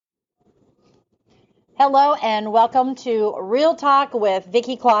Hello and welcome to Real Talk with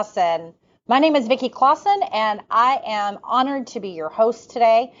Vicki Clausen. My name is Vicki Clausen and I am honored to be your host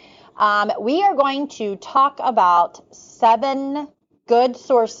today. We are going to talk about 7 good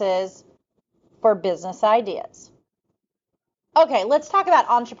sources for business ideas. Okay, let's talk about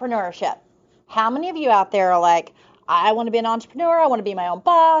entrepreneurship. How many of you out there are like, I want to be an entrepreneur, I want to be my own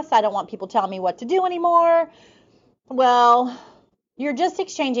boss, I don't want people telling me what to do anymore? Well, you're just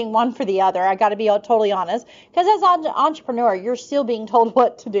exchanging one for the other. I got to be totally honest, because as an entrepreneur, you're still being told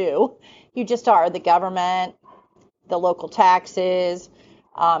what to do. You just are. The government, the local taxes,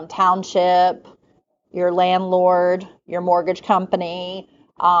 township, your landlord, your mortgage company,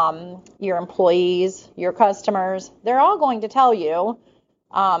 your employees, your customers. They're all going to tell you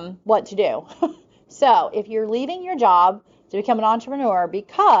what to do. So if you're leaving your job to become an entrepreneur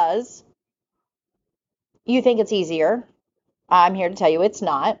because you think it's easier, I'm here to tell you it's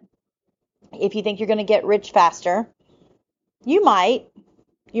not. If you think you're going to get rich faster, you might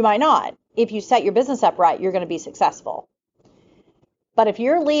not. If you set your business up right, you're going to be successful. But if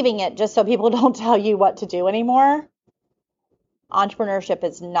you're leaving it just so people don't tell you what to do anymore, entrepreneurship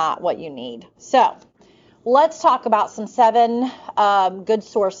is not what you need. So let's talk about some 7 good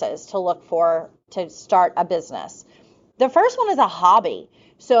sources to look for to start a business. The first one is a hobby.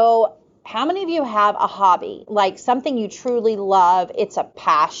 So how many of you have a hobby, like something you truly love? It's a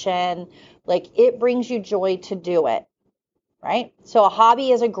passion, like it brings you joy to do it, right? So a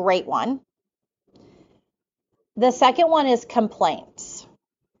hobby is a great one. The second one is complaints.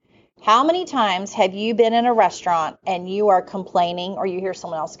 How many times have you been in a restaurant and you are complaining or you hear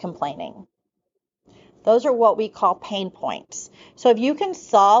someone else complaining? Those are what we call pain points. So if you can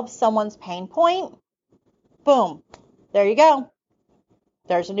solve someone's pain point, boom, there you go.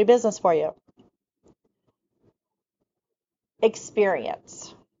 There's a new business for you.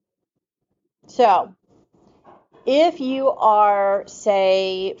 Experience. So if you are,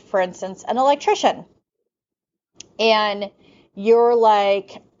 say, for instance, an electrician, and you're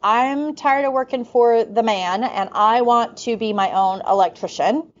like, I'm tired of working for the man and I want to be my own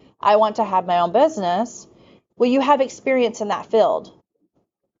electrician. I want to have my own business. Well, you have experience in that field.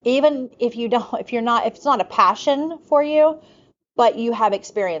 Even if it's not a passion for you, but you have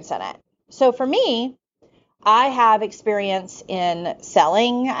experience in it. So for me, I have experience in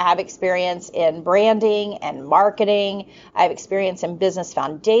selling. I have experience in branding and marketing. I have experience in business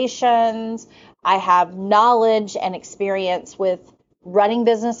foundations. I have knowledge and experience with running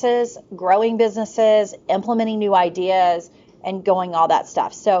businesses, growing businesses, implementing new ideas, and going all that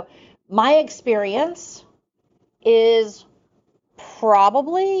stuff. So my experience is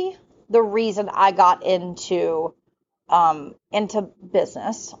probably the reason I got into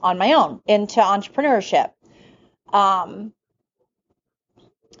business on my own, into entrepreneurship.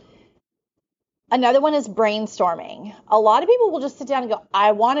 Another one is brainstorming. A lot of people will just sit down and go,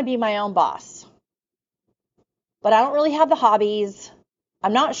 I want to be my own boss, but I don't really have the hobbies.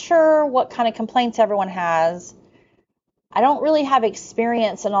 I'm not sure what kind of complaints everyone has. I don't really have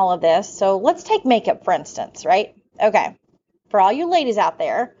experience in all of this. So let's take makeup, for instance, right? Okay. For all you ladies out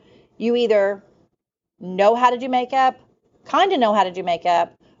there, you either know how to do makeup, kind of know how to do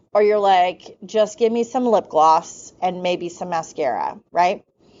makeup, or you're like, just give me some lip gloss and maybe some mascara, right?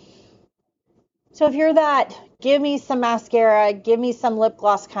 So if you're that, give me some mascara, give me some lip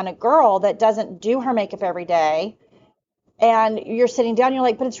gloss kind of girl that doesn't do her makeup every day, and you're sitting down, you're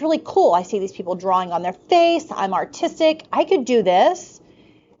like, but it's really cool. I see these people drawing on their face. I'm artistic. I could do this.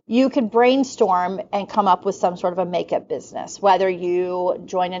 You could brainstorm and come up with some sort of a makeup business, whether you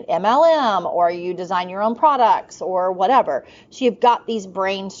join an MLM or you design your own products or whatever. So you've got these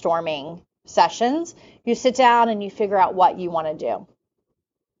brainstorming sessions. You sit down and you figure out what you want to do.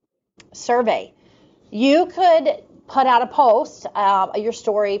 Survey. You could put out a post, your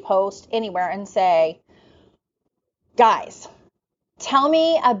story post anywhere and say, guys, tell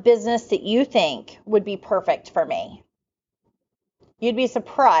me a business that you think would be perfect for me. You'd be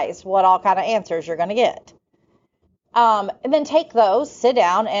surprised what all kind of answers you're going to get. And then take those, sit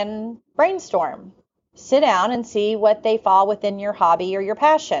down and brainstorm. Sit down and see what they fall within your hobby or your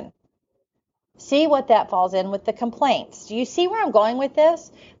passion. See what that falls in with the complaints. Do you see where I'm going with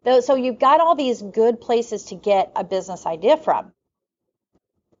this? So you've got all these good places to get a business idea from.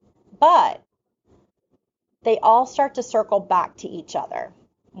 But they all start to circle back to each other.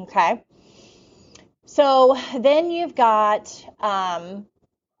 Okay? So then you've got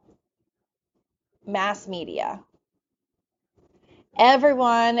mass media.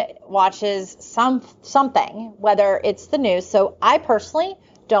 Everyone watches something, whether it's the news. So I personally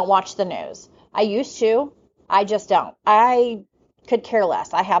don't watch the news. I used to. I just don't. I could care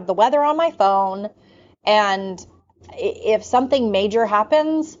less. I have the weather on my phone And if something major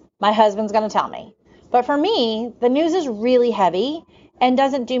happens, my husband's going to tell me. But for me, the news is really heavy and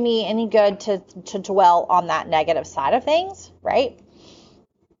doesn't do me any good to dwell on that negative side of things, right?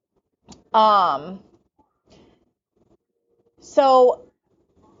 So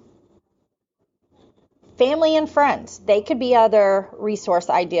family and friends, they could be other resource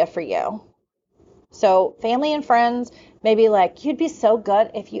idea for you. So family and friends, maybe like, you'd be so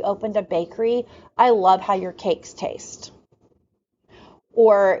good if you opened a bakery. I love how your cakes taste.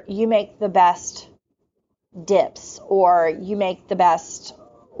 Or you make the best dips, or you make the best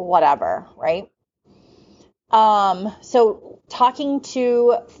whatever, right? So talking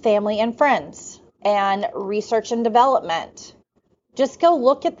to family and friends and research and development, just go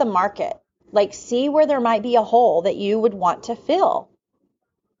look at the market, like see where there might be a hole that you would want to fill.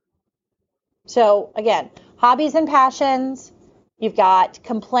 So again, hobbies and passions, you've got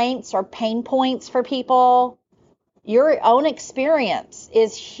complaints or pain points for people. Your own experience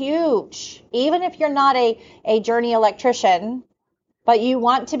is huge. Even if you're not a journey electrician, but you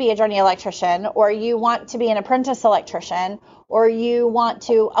want to be a journey electrician, or you want to be an apprentice electrician, or you want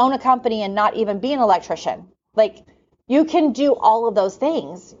to own a company and not even be an electrician. Like, you can do all of those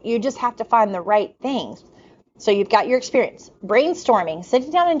things. You just have to find the right things. So you've got your experience, brainstorming,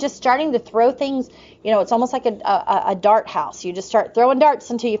 sitting down and just starting to throw things. It's almost like a dart house. You just start throwing darts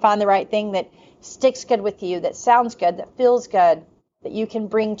until you find the right thing that sticks good with you, that sounds good, that feels good, that you can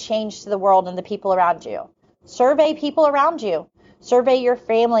bring change to the world and the people around you. Survey people around you. Survey your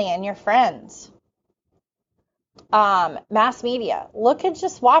family and your friends. Mass media. Look and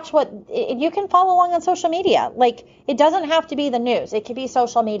just watch you can follow along on social media. Like, it doesn't have to be the news. It could be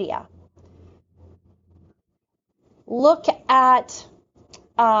social media. Look at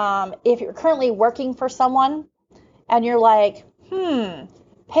if you're currently working for someone and you're like,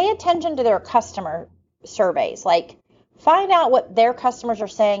 pay attention to their customer surveys. Like, find out what their customers are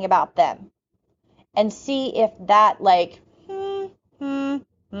saying about them and see if that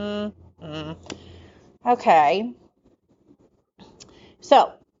Okay.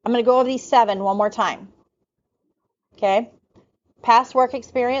 So I'm going to go over these 7 one more time. Okay. Past work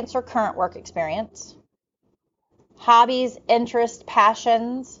experience or current work experience. Hobbies, interests,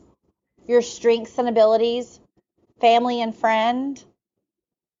 passions, your strengths and abilities, family and friend,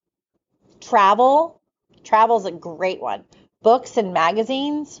 travel. Travel's a great one. Books and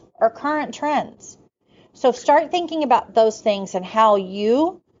magazines, or current trends. So start thinking about those things and how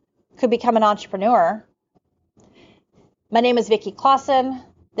you could become an entrepreneur. My name is Vicki Clausen.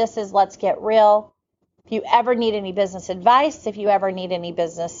 This is Let's Get Real. If you ever need any business advice, if you ever need any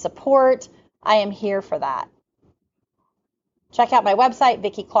business support, I am here for that. Check out my website,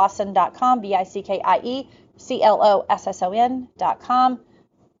 VickiClausen.com, VickiClosson.com.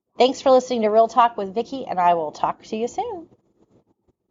 Thanks for listening to Real Talk with Vicki, and I will talk to you soon.